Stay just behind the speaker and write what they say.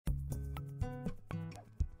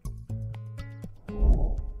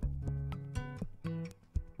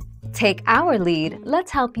Take our lead, let's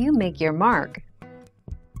help you make your mark.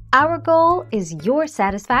 Our goal is your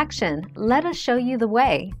satisfaction. Let us show you the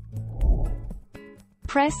way.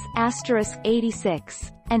 Press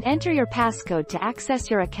 *86 and enter your passcode to access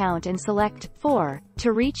your account and select 4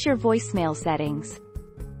 to reach your voicemail settings.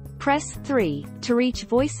 Press 3 to reach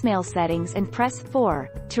voicemail settings and press 4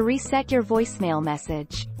 to reset your voicemail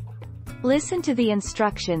message. Listen to the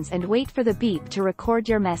instructions and wait for the beep to record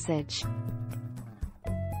your message.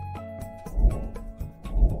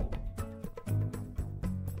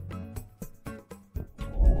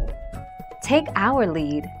 Take our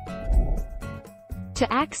lead. To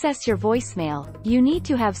access your voicemail, you need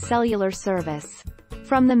to have cellular service.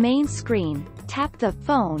 From the main screen, tap the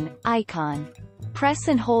phone icon. Press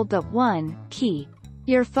and hold the 1 key.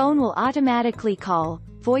 Your phone will automatically call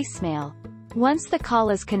voicemail. Once the call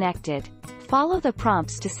is connected, follow the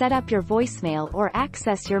prompts to set up your voicemail or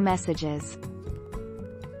access your messages.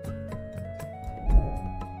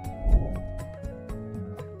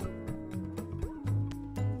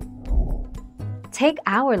 Take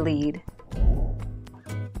our lead.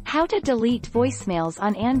 How to delete voicemails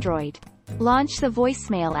on Android. Launch the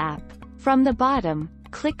voicemail app. From the bottom,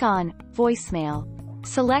 click on Voicemail.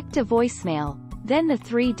 Select a voicemail, then the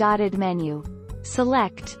 3-dotted menu.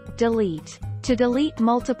 Select Delete. To delete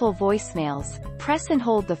multiple voicemails, press and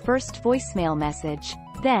hold the first voicemail message,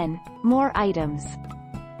 then More items.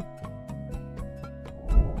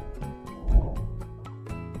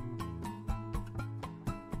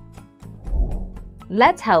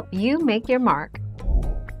 Let's help you make your mark.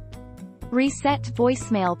 Reset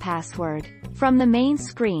voicemail password. From the main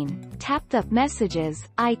screen, tap the Messages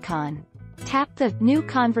icon. Tap the New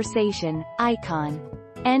Conversation icon.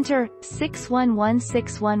 Enter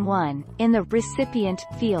 611611 in the recipient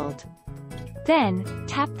field. Then,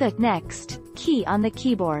 tap the Next key on the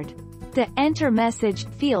keyboard. The Enter Message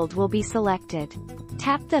field will be selected.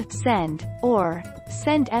 Tap the Send or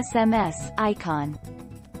Send SMS icon.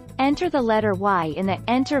 Enter the letter Y in the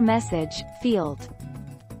Enter Message field.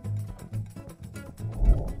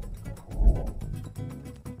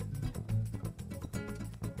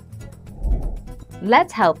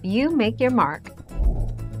 Let's help you make your mark.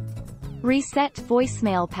 Reset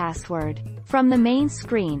voicemail password. From the main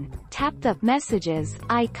screen, tap the Messages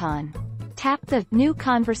icon. Tap the New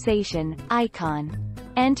Conversation icon.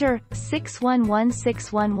 Enter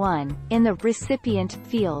 611611 in the recipient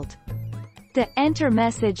field. The Enter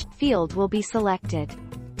Message field will be selected.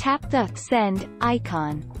 Tap the Send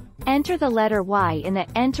icon. Enter the letter Y in the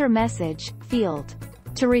Enter Message field.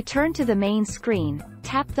 To return to the main screen,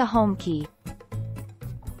 tap the Home key.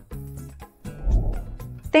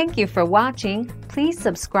 Thank you for watching. Please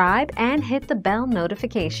subscribe and hit the bell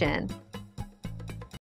notification.